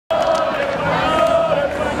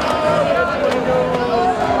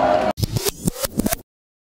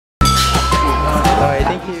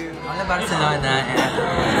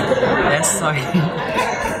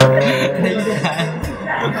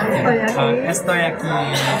estoy aquí,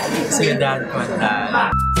 Ciudad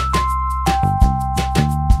Condal.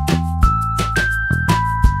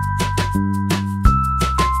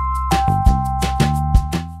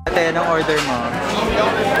 Ate, anong order mo?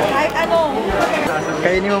 Ay, ano?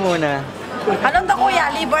 Kainin mo muna. Anong to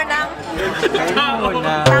kuya? Liver ng? Kainin mo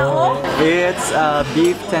muna. Tao? It's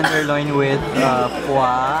beef tenderloin with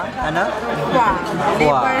foie. Ano?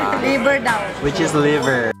 Foie. Liver daw. Which is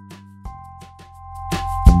liver.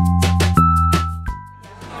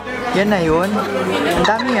 Yan na yun. Ang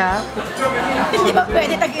dami ha. Hindi ba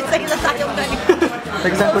pwede tag-isa-isa tayong ganito?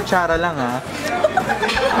 Tagsang kutsara lang ha.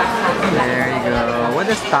 There you go. What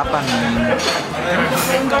does tapa mean?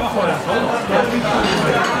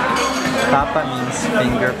 Tapa means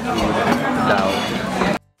finger food daw.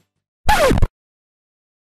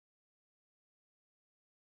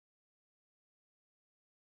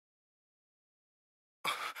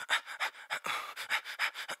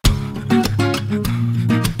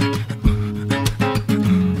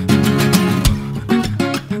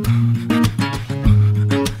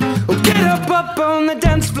 Up on the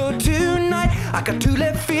dance floor tonight. I got 2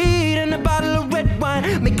 left feet and a bottle of red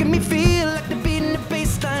wine, making me feel like the beat in the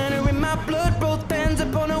bassline are in my blood. Both hands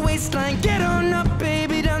up on the waistline. Get on up,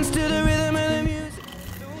 baby, dance to the rhythm of the music.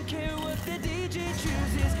 Don't care what the DJ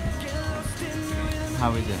chooses. Get lost in the rhythm.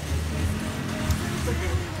 How is it?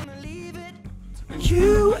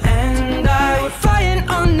 You and I were flying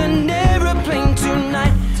on an aeroplane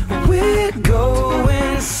tonight. We're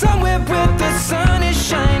going somewhere where the sun is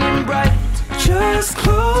shining bright. Just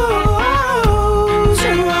close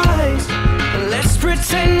your eyes and let's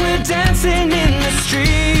pretend we're dancing in the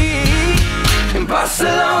street in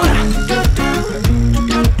Barcelona.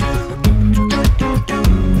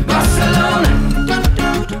 Barcelona.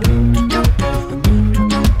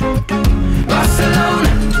 Barcelona.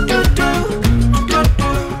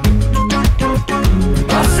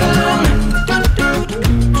 Barcelona.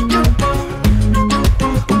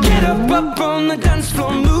 Get up on the dance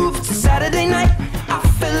floor, move. It's a Saturday night. I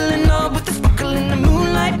fell in love with the sparkle in the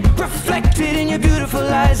moonlight, reflected in your beautiful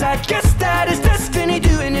eyes. I guess that is destiny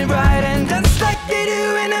doing it right, and dance like they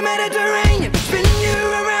do in the Mediterranean. Spin you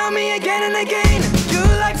around me again and again.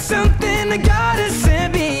 You're like something that God has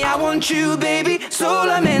sent me. I want you, baby,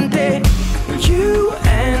 solamente. You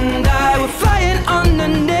and I were flying on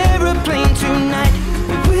an aeroplane tonight.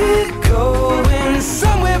 We're going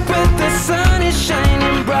somewhere where the sun is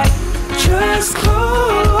shining bright. Just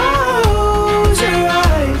close your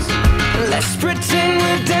eyes. Let's pretend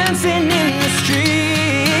we're dancing in the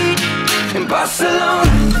street in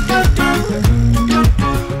Barcelona.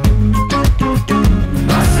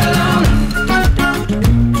 Barcelona.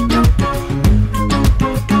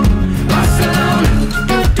 Barcelona.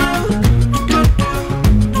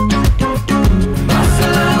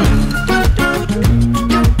 Barcelona.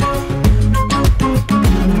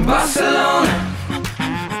 Barcelona.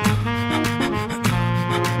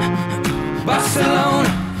 Barcelona.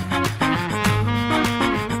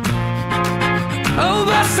 Oh,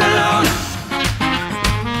 Barcelona.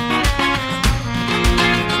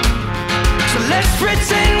 So let's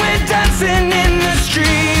pretend we're dancing in the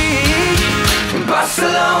street in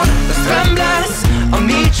Barcelona. Las Ramblas, I'll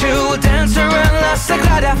meet you, we'll dance around La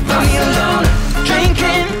Sagrada Familia.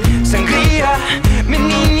 Drinking sangria, mi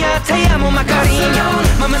niña, te amo, Macarena.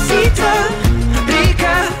 Mamacita.